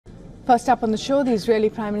First up on the show, the Israeli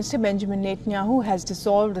Prime Minister Benjamin Netanyahu has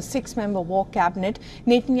dissolved a 6-member war cabinet.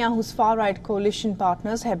 Netanyahu's far-right coalition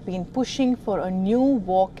partners have been pushing for a new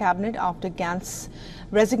war cabinet after Gantz's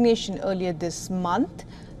resignation earlier this month.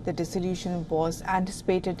 The dissolution was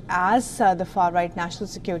anticipated as the far-right National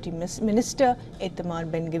Security Minister Itamar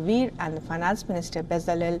Ben-Gvir and the Finance Minister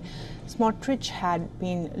Bezalel Smotrich had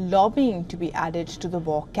been lobbying to be added to the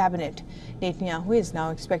war cabinet. Netanyahu is now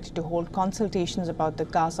expected to hold consultations about the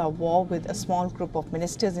Gaza war with a small group of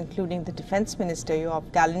ministers, including the Defense Minister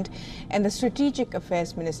Yoav Gallant and the Strategic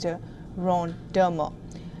Affairs Minister Ron Dermer.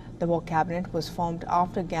 The war cabinet was formed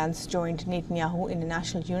after Gantz joined Netanyahu in a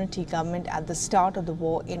national unity government at the start of the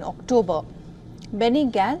war in October. Benny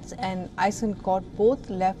Gantz and Eisenkot both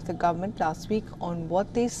left the government last week on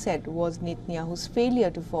what they said was Netanyahu's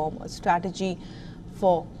failure to form a strategy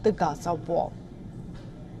for the Gaza war.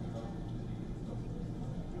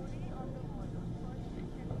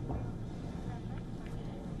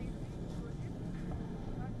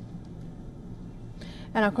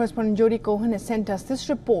 And our correspondent Jody Cohen has sent us this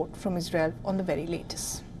report from Israel on the very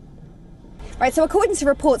latest. Right, so according to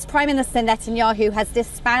reports, Prime Minister Netanyahu has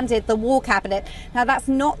disbanded the war cabinet. Now, that's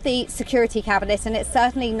not the security cabinet, and it's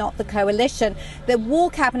certainly not the coalition. The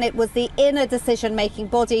war cabinet was the inner decision-making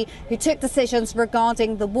body who took decisions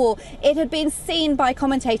regarding the war. It had been seen by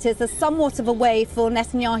commentators as somewhat of a way for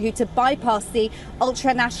Netanyahu to bypass the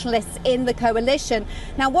ultra-nationalists in the coalition.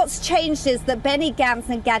 Now, what's changed is that Benny Gantz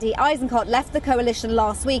and Gadi Eisenkot left the coalition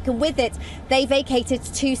last week, and with it, they vacated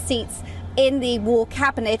 2 seats in the war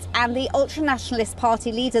cabinet, and the ultra-nationalist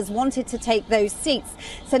party leaders wanted to take those seats.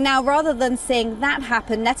 So now, rather than seeing that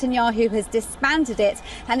happen, Netanyahu has disbanded it,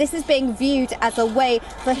 and this is being viewed as a way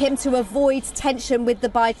for him to avoid tension with the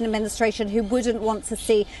Biden administration, who wouldn't want to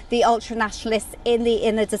see the ultra-nationalists in the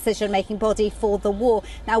inner decision-making body for the war.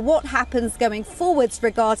 Now, what happens going forwards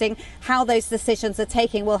regarding how those decisions are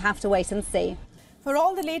taken, we'll have to wait and see. For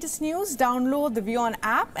all the latest news, download the WION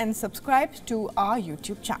app and subscribe to our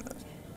YouTube channel.